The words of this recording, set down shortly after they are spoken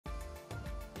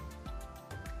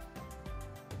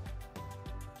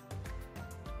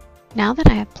Now that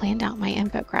I have planned out my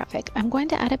infographic, I'm going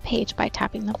to add a page by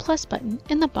tapping the plus button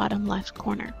in the bottom left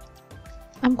corner.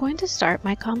 I'm going to start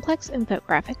my complex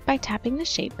infographic by tapping the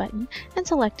shape button and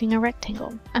selecting a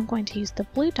rectangle. I'm going to use the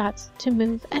blue dots to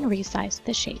move and resize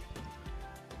the shape.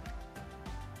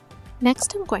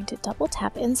 Next, I'm going to double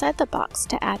tap inside the box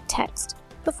to add text.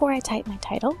 Before I type my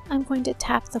title, I'm going to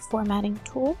tap the formatting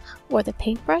tool or the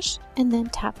paintbrush and then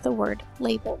tap the word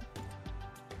label.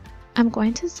 I'm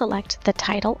going to select the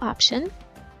title option,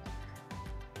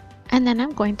 and then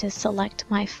I'm going to select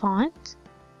my font,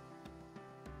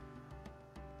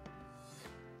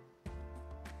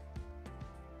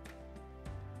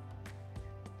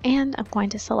 and I'm going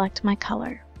to select my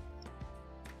color.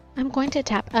 I'm going to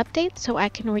tap Update so I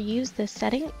can reuse this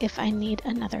setting if I need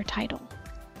another title.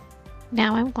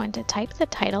 Now I'm going to type the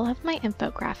title of my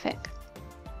infographic.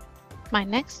 My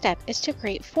next step is to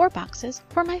create 4 boxes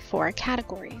for my 4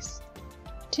 categories.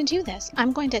 To do this,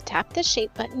 I'm going to tap the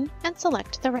Shape button and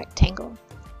select the rectangle.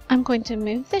 I'm going to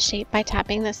move the shape by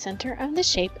tapping the center of the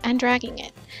shape and dragging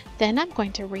it. Then I'm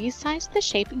going to resize the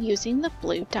shape using the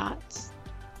blue dots.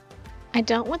 I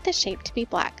don't want the shape to be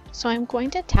black, so I'm going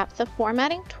to tap the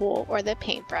formatting tool or the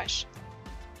paintbrush.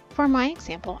 For my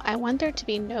example, I want there to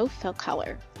be no fill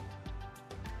color.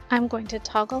 I'm going to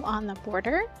toggle on the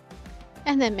border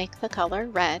and then make the color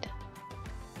red.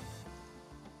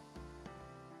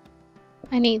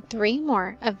 I need 3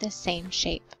 more of the same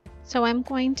shape, so I'm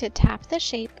going to tap the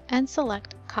shape and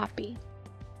select Copy.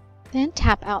 Then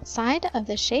tap outside of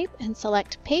the shape and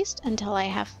select Paste until I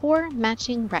have 4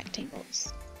 matching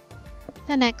rectangles.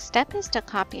 The next step is to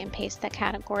copy and paste the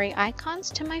category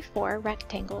icons to my 4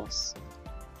 rectangles.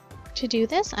 To do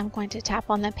this, I'm going to tap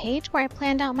on the page where I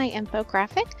planned out my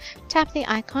infographic, tap the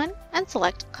icon, and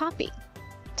select Copy.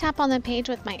 Tap on the page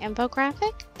with my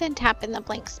infographic, then tap in the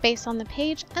blank space on the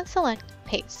page and select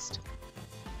Paste.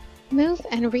 Move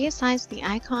and resize the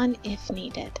icon if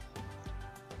needed.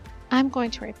 I'm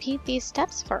going to repeat these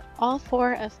steps for all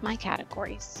 4 of my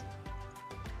categories.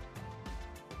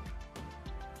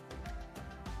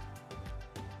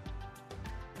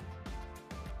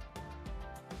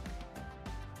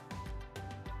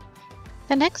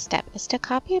 The next step is to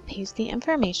copy and paste the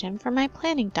information from my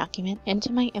planning document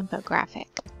into my infographic.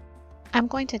 I'm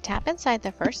going to tap inside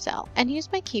the first cell and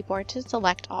use my keyboard to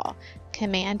select all,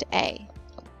 Command A.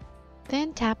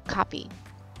 Then tap Copy.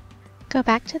 Go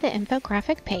back to the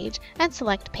infographic page and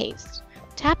select Paste.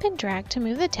 Tap and drag to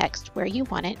move the text where you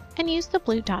want it and use the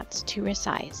blue dots to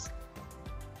resize.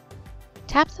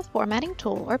 Tap the formatting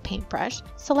tool or paintbrush,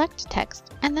 select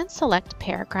text, and then select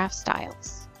paragraph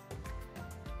styles.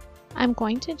 I'm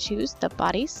going to choose the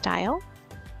body style.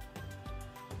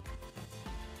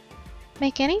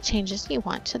 Make any changes you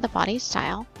want to the body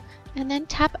style, and then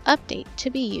tap Update to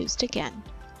be used again.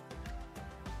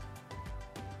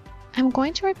 I'm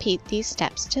going to repeat these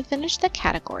steps to finish the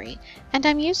category, and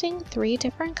I'm using 3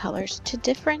 different colors to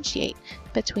differentiate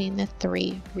between the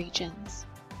 3 regions.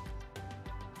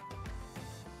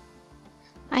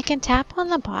 I can tap on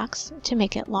the box to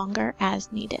make it longer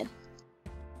as needed.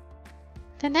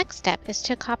 The next step is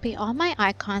to copy all my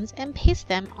icons and paste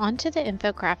them onto the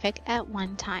infographic at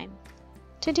one time.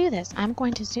 To do this, I'm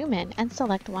going to zoom in and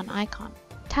select one icon.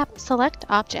 Tap Select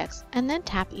Objects and then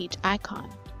tap each icon.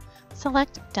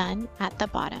 Select Done at the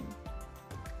bottom.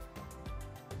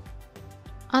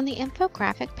 On the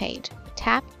infographic page,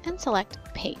 tap and select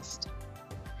Paste.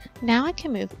 Now I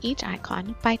can move each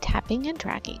icon by tapping and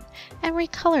dragging and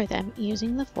recolor them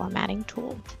using the formatting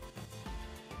tool.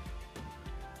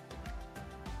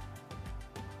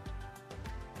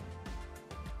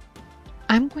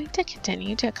 I'm going to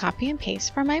continue to copy and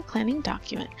paste from my planning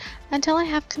document until I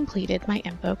have completed my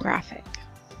infographic.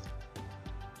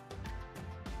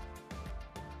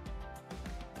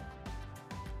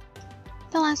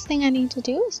 The last thing I need to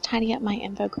do is tidy up my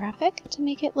infographic to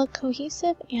make it look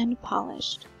cohesive and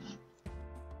polished.